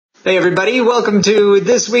Hey everybody, welcome to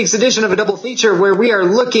this week's edition of a double feature where we are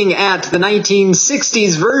looking at the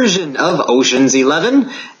 1960s version of Ocean's 11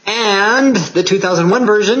 and the 2001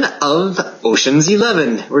 version of Ocean's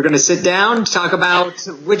 11. We're going to sit down, talk about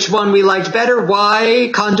which one we liked better,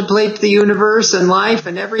 why, contemplate the universe and life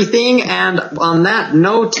and everything, and on that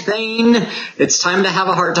note, Thane, it's time to have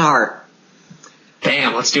a heart-to-heart.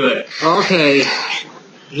 Damn, let's do it. Okay,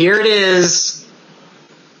 here it is.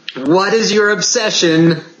 What is your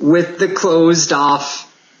obsession with the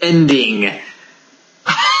closed-off ending?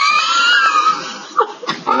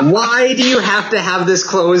 Why do you have to have this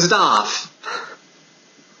closed off?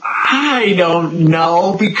 I don't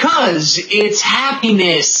know, because it's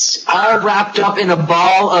happiness all wrapped up in a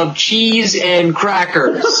ball of cheese and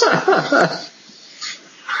crackers.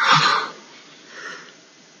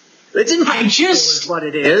 It's impossible what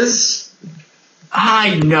it is.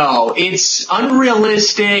 I know. It's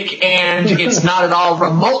unrealistic, and it's not at all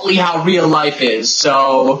remotely how real life is.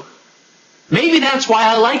 So maybe that's why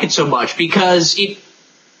I like it so much, because it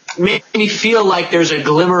makes me feel like there's a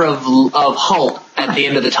glimmer of hope at the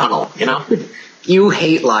end of the tunnel, you know? You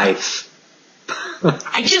hate life.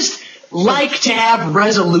 I just like to have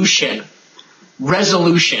resolution.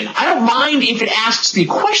 I don't mind if it asks me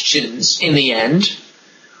questions in the end.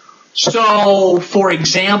 So, for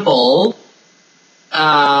example,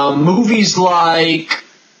 movies like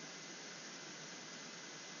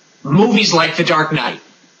The Dark Knight.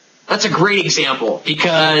 That's a great example,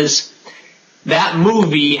 because that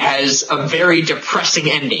movie has a very depressing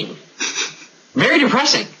ending. Very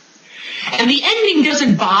depressing. And the ending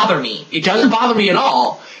doesn't bother me. It doesn't bother me at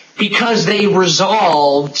all, because they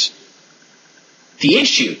resolved the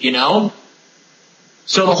issue, you know?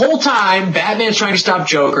 So the whole time, Batman's trying to stop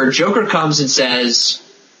Joker. Joker comes and says,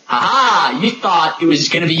 "Aha, you thought it was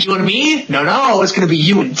going to be you and me? No, it's going to be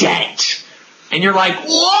you and Dent." And you're like,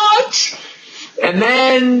 what? And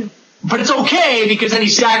then, but it's okay, because then he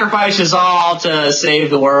sacrifices all to save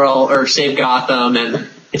the world, or save Gotham, and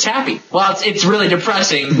it's happy. Well, it's really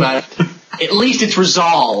depressing, but at least it's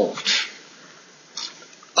resolved.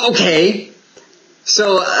 Okay.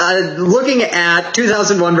 So, looking at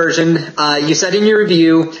 2001 version, you said in your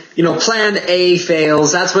review, Plan A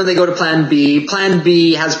fails. That's when they go to Plan B. Plan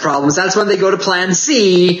B has problems. That's when they go to Plan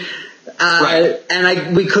C. Right.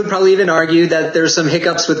 And we could probably even argue that there's some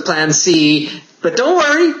hiccups with Plan C. But don't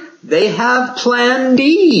worry, they have Plan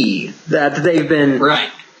D that they've been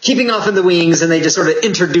keeping off in the wings, and they just sort of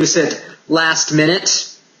introduce it last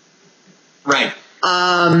minute. Right.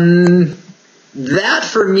 That,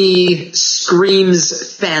 for me,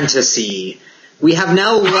 screams fantasy. We have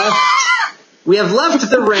now left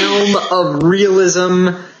the realm of realism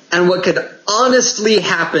and what could honestly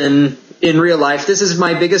happen in real life. This is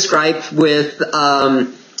my biggest gripe with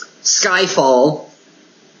Skyfall,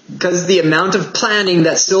 because the amount of planning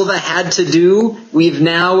that Silva had to do, we've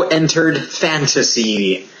now entered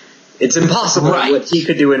fantasy. It's impossible what he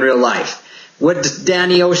could do in real life. What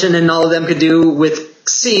Danny Ocean and all of them could do with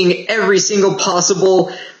seeing every single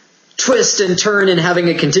possible twist and turn and having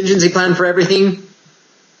a contingency plan for everything,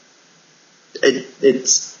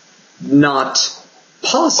 it's not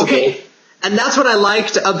possible. Okay. And that's what I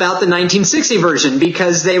liked about the 1960 version,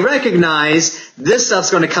 because they recognize this stuff's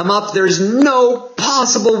going to come up. There's no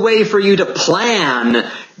possible way for you to plan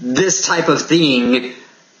this type of thing,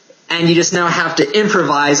 and you just now have to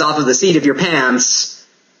improvise off of the seat of your pants.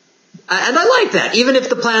 And I like that. Even if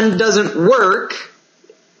the plan doesn't work,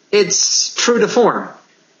 it's true to form.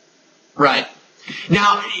 Right.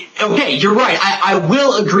 Now, okay, you're right. I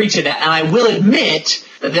will agree to that, and I will admit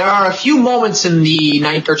that there are a few moments in the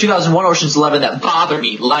 2001 Ocean's 11 that bother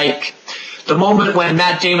me, like the moment when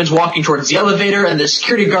Matt Damon's walking towards the elevator and the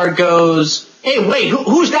security guard goes, "Hey, wait,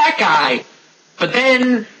 who's that guy?" But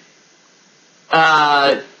then,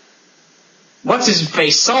 what's his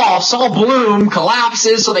face? Saul Bloom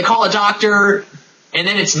collapses, so they call a doctor, and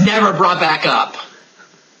then it's never brought back up.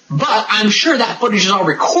 But I'm sure that footage is all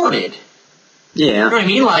recorded. Yeah. You know what I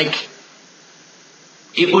mean? Like,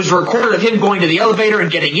 it was recorded of him going to the elevator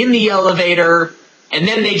and getting in the elevator, and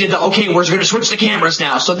then they did we're going to switch the cameras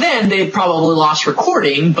now. So then they probably lost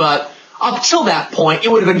recording, but up till that point,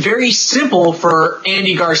 it would have been very simple for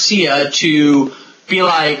Andy Garcia to be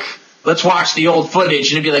like, let's watch the old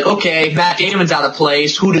footage, and it'd be like, okay, Matt Damon's out of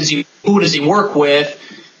place. Who does he work with?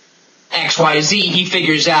 XYZ, he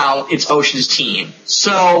figures out it's Ocean's team.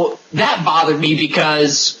 So that bothered me,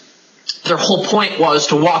 because their whole point was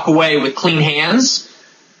to walk away with clean hands.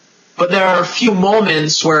 But there are a few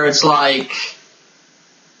moments where it's like,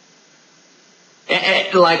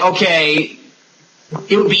 okay,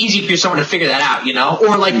 it would be easy for someone to figure that out, you know?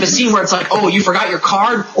 Or like the scene where it's like, oh, you forgot your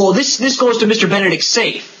card? Oh, this goes to Mr. Benedict's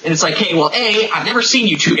safe. And it's like, hey, well, A, I've never seen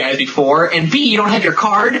you two guys before, and B, you don't have your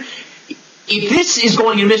card. If this is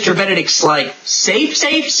going in Mr. Benedict's, like, safe,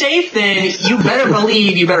 then you better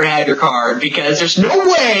believe you better have your card, because there's no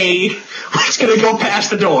way it's going to go past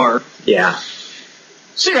the door. Yeah.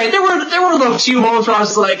 So right, there were those few moments where I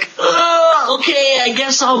was like, okay, I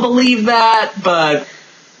guess I'll believe that, but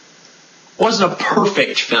wasn't a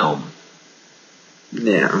perfect film.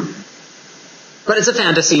 Yeah. But it's a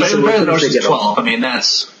fantasy, but so better than we'll Ocean's forgive 12. them. I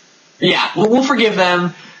mean, we'll forgive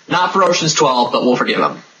them. Not for Ocean's 12, but we'll forgive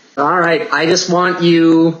them. All right, I just want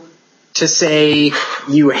you to say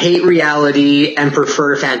you hate reality and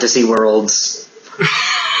prefer fantasy worlds.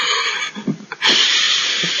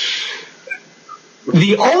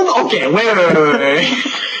 Okay, wait.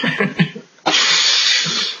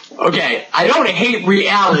 Okay, I don't hate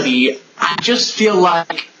reality. I just feel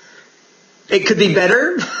like it could be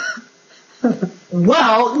better.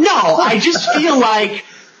 Well, no, I just feel like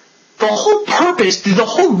the whole purpose, the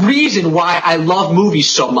whole reason why I love movies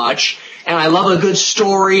so much, and I love a good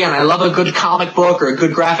story, and I love a good comic book or a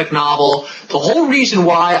good graphic novel, the whole reason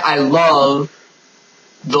why I love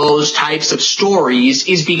those types of stories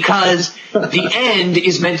is because the end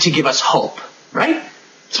is meant to give us hope, right?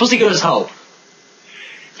 It's supposed to give us hope.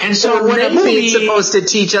 And so when a movie... it's supposed to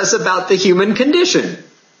teach us about the human condition.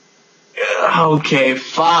 Okay,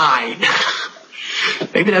 fine.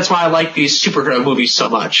 Maybe that's why I like these superhero movies so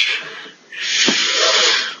much.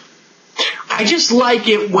 I just like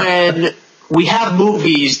it when we have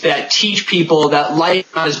movies that teach people that life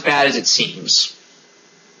is not as bad as it seems.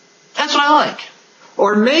 That's what I like.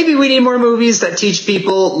 Or maybe we need more movies that teach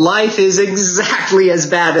people life is exactly as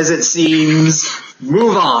bad as it seems.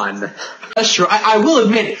 Move on. That's true. I will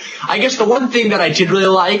admit, I guess the one thing that I did really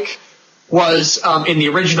like was in the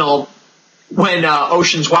original, when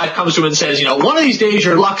Ocean's wife comes to him and says, you know, one of these days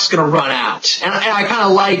your luck's going to run out. And I kind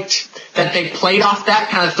of liked that they played off that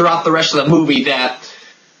kind of throughout the rest of the movie, that,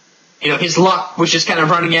 you know, his luck was just kind of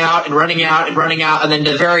running out and running out and running out, and then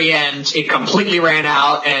to the very end, it completely ran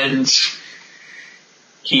out, and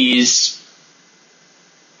he's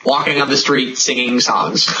walking on the street singing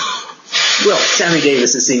songs. Well, Sammy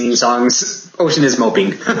Davis is singing songs. Ocean is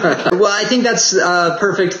moping. Well, I think that's a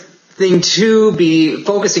perfect thing to be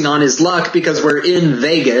focusing on is luck, because we're in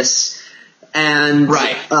Vegas, and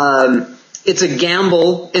right. It's a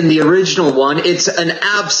gamble in the original one. It's an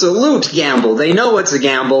absolute gamble. They know it's a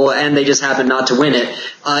gamble, and they just happen not to win it.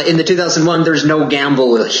 In the 2001, there's no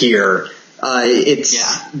gamble here.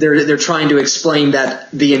 They're trying to explain that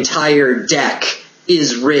the entire deck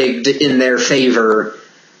is rigged in their favor.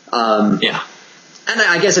 And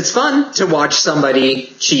I guess it's fun to watch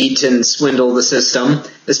somebody cheat and swindle the system,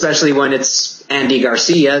 especially when it's Andy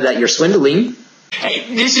Garcia that you're swindling.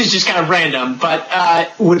 Hey, this is just kind of random, but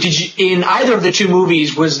in either of the two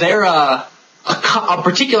movies, was there a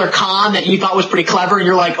particular con that you thought was pretty clever, and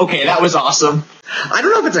you're like, okay, that was awesome? I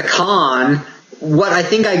don't know if it's a con. What I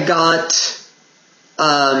think I got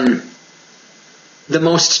the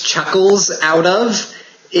most chuckles out of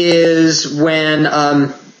is when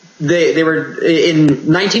they were in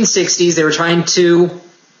 1960s. They were trying to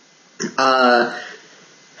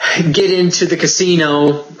get into the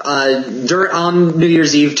casino on New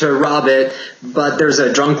Year's Eve to rob it, but there's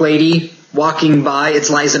a drunk lady walking by. It's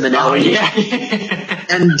Liza Minnelli. Oh, yeah.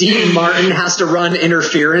 And Dean Martin has to run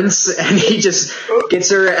interference, and he just gets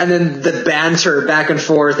her, and then the banter back and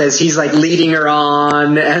forth as he's like leading her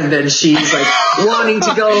on, and then she's like wanting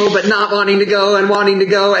to go but not wanting to go and wanting to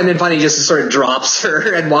go, and then finally just sort of drops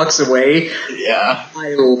her and walks away. Yeah.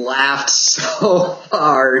 I laughed so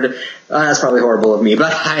hard. That's probably horrible of me,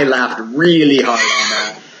 but I laughed really hard on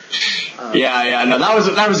that. No,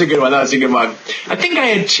 that was a good one. That was a good one. I think I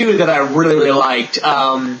had two that I really, really liked.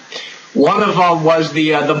 One of them was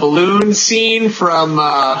the balloon scene from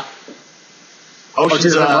Ocean's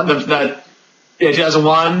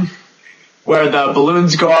 2001, where the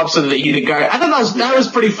balloons go up so that the guy. I thought that was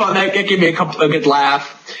pretty fun. That gave me a good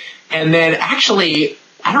laugh. And then actually,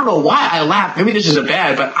 I don't know why I laughed. Maybe this isn't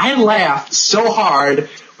bad, but I laughed so hard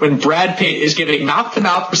when Brad Pitt is giving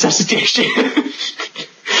mouth-to-mouth resuscitation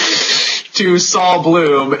to Saul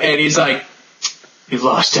Bloom, and he's like, "You've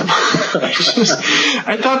lost him."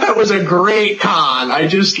 I thought that was a great con. I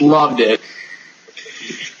just loved it.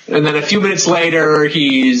 And then a few minutes later,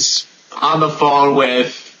 he's on the phone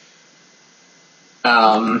with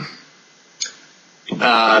Andy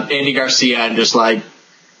Garcia, and just like,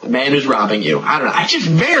 the man who's robbing you. I don't know. I just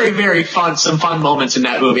very, very fun. Some fun moments in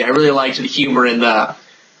that movie. I really liked the humor in the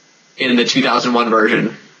 2001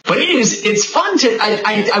 version. But it's fun to,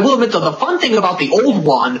 I will admit though, the fun thing about the old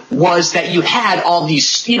one was that you had all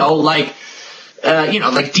these, like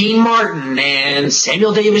Dean Martin and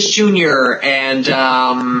Samuel Davis Jr. and,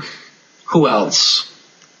 who else?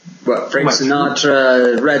 What, Frank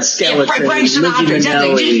Sinatra, Red Skeleton, Frank Sinatra, Mickey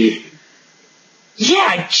exactly. Manelli.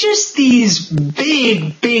 Yeah, just these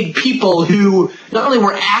big people who not only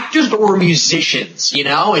were actors but were musicians,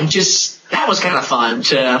 and just, that was kind of fun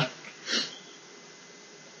to,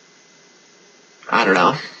 I don't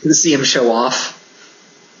know. To see him show off.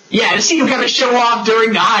 Yeah, to see him kind of show off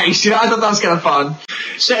during the heist, I thought that was kind of fun.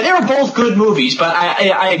 So they were both good movies, but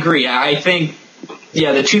I agree. I think,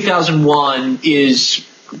 the 2001 is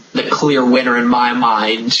the clear winner in my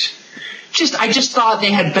mind. I just thought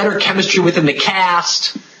they had better chemistry within the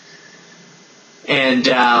cast, and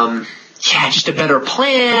just a better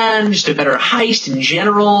plan, just a better heist in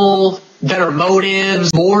general, better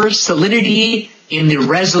motives, more solidity in the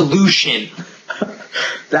resolution.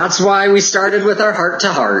 That's why we started with our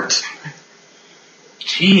heart-to-heart.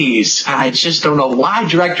 Jeez, I just don't know why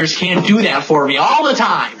directors can't do that for me all the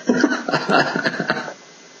time.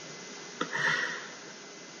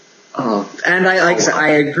 And I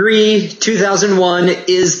agree. 2001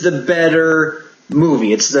 is the better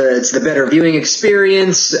movie. It's the better viewing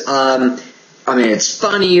experience. It's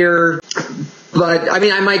funnier. But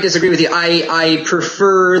I might disagree with you. I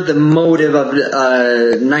prefer the motive of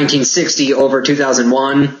 1960 over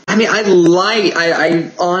 2001.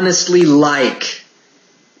 I honestly like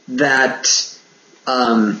that.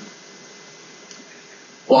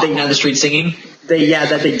 Walking down the street singing.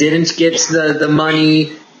 That they didn't get the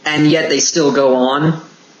money, and yet they still go on.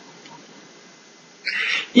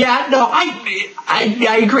 Yeah, no,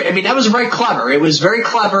 I agree. That was very clever. It was very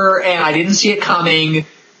clever, and I didn't see it coming.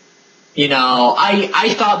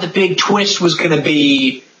 I thought the big twist was going to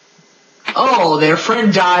be, their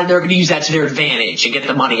friend died, they're going to use that to their advantage and get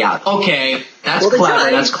the money out. Okay,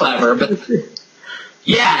 that's clever, but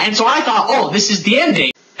yeah, and so I thought, this is the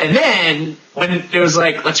ending. And then, when it was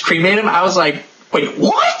like, let's cremate him, I was like, wait,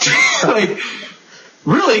 what?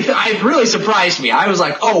 It really surprised me. I was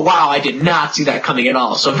like, oh wow, I did not see that coming at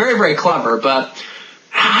all. So very, very clever, but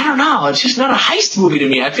I don't know. It's just not a heist movie to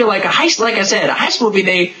me. I feel like a heist, like I said, a heist movie,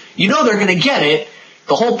 they're going to get it.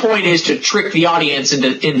 The whole point is to trick the audience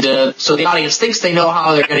into so the audience thinks they know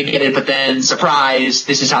how they're going to get it, but then, surprise,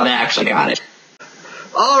 this is how they actually got it.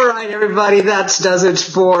 All right, everybody, that does it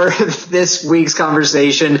for this week's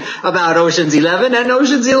conversation about Ocean's 11. And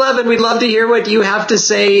Ocean's 11, we'd love to hear what you have to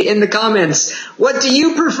say in the comments. What do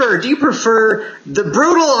you prefer? Do you prefer the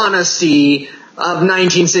brutal honesty of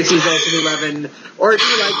 1960s Ocean 11, or do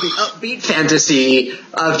you like the upbeat fantasy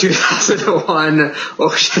of 2001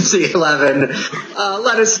 Ocean's 11?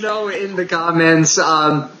 Let us know in the comments.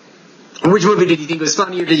 Which movie did you think was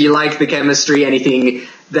funnier? Did you like the chemistry? Anything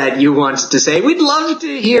that you want to say? We'd love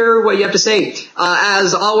to hear what you have to say.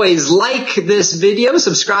 As always, like this video,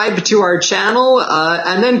 subscribe to our channel,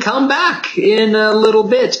 and then come back in a little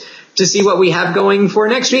bit to see what we have going for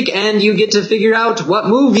next week, and you get to figure out what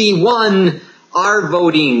movie won our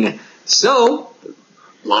voting. So,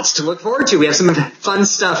 lots to look forward to. We have some fun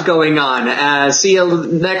stuff going on. See you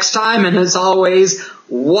next time, and as always,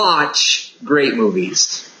 watch great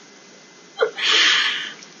movies.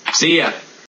 See ya.